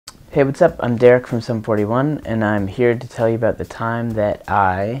Hey, what's up? I'm Deryck from Sum 41, and I'm here to tell you about the time that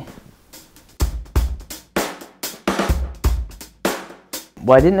I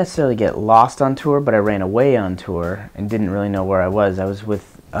didn't necessarily get lost on tour, but I ran away on tour and didn't really know where I was. I was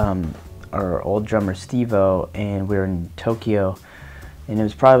with our old drummer Steve-O, and we were in Tokyo, and it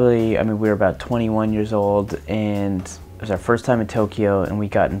was probably, we were about 21 years old, and it was our first time in Tokyo, and we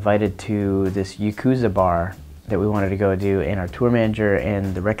got invited to this Yakuza bar that we wanted to go do, and our tour manager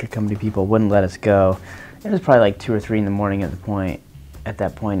and the record company people wouldn't let us go. It was probably like 2 or 3 in the morning at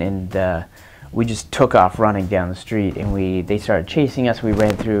that point, and we just took off running down the street, and they started chasing us. We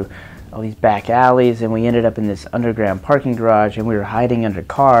ran through all these back alleys, and we ended up in this underground parking garage, and we were hiding under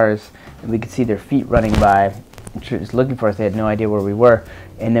cars, and we could see their feet running by, just looking for us. They had no idea where we were,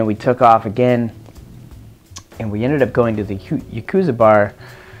 and then we took off again, and we ended up going to the Yakuza bar.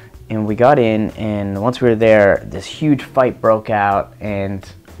 And we got in, and once we were there, this huge fight broke out, and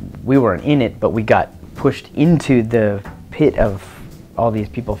we weren't in it, but we got pushed into the pit of all these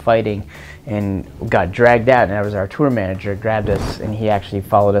people fighting and got dragged out, and that was our tour manager grabbed us, and he actually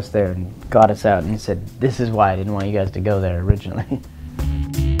followed us there and got us out, and he said, "This is why I didn't want you guys to go there originally."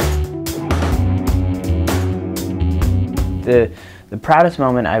 The proudest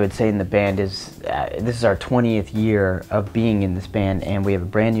moment I would say in the band is, this is our 20th year of being in this band, and we have a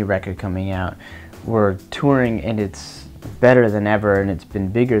brand new record coming out. We're touring, and it's better than ever, and it's been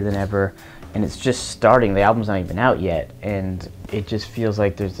bigger than ever, and it's just starting. The album's not even out yet, and it just feels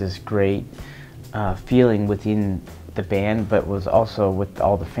like there's this great feeling within the band, but was also with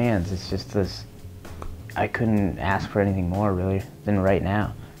all the fans. It's just this, I couldn't ask for anything more really than right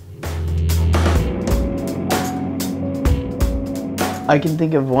now. I can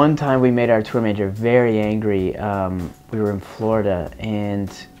think of one time we made our tour manager very angry. We were in Florida, and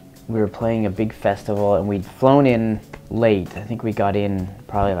we were playing a big festival, and we'd flown in late. I think we got in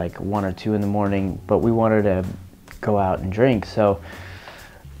probably like 1 or 2 in the morning, but we wanted to go out and drink. So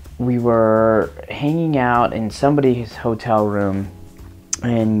we were hanging out in somebody's hotel room,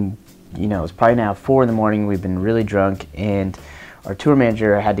 and it was probably now 4 in the morning. We've been really drunk, and our tour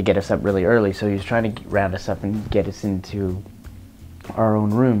manager had to get us up really early, so he was trying to round us up and get us into our own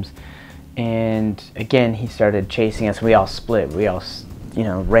rooms. And again, he started chasing us. We all split. We all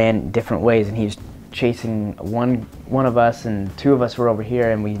ran different ways, and he was chasing one of us, and 2 of us were over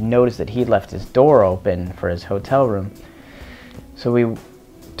here, and we noticed that he left his door open for his hotel room. So we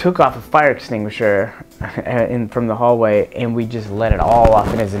took off a fire extinguisher from the hallway, and we just let it all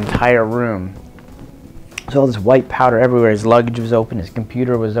off in his entire room. So all this white powder everywhere. His luggage was open, his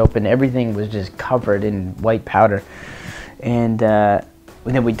computer was open, everything was just covered in white powder. And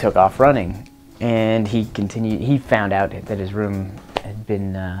then we took off running, and he found out that his room had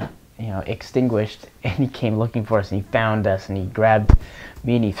been extinguished, and he came looking for us, and he found us, and he grabbed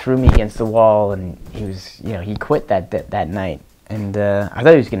me, and he threw me against the wall, and he was, he quit that night. And I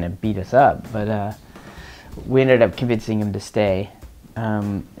thought he was going to beat us up, but we ended up convincing him to stay.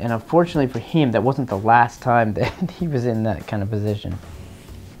 And unfortunately for him, that wasn't the last time that he was in that kind of position.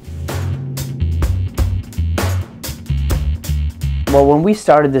 Well, when we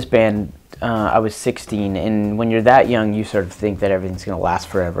started this band, I was 16, and when you're that young, you sort of think that everything's going to last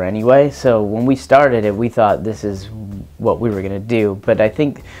forever anyway. So when we started it, we thought this is what we were going to do. But I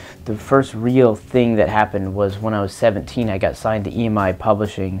think the first real thing that happened was when I was 17, I got signed to EMI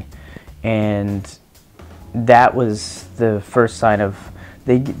Publishing, and that was the first sign of,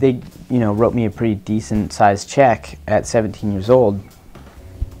 they wrote me a pretty decent sized check at 17 years old.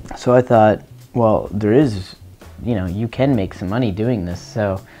 So I thought, well, there is, you can make some money doing this.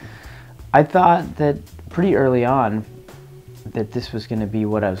 So I thought that pretty early on that this was going to be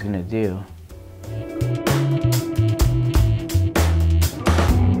what I was going to do.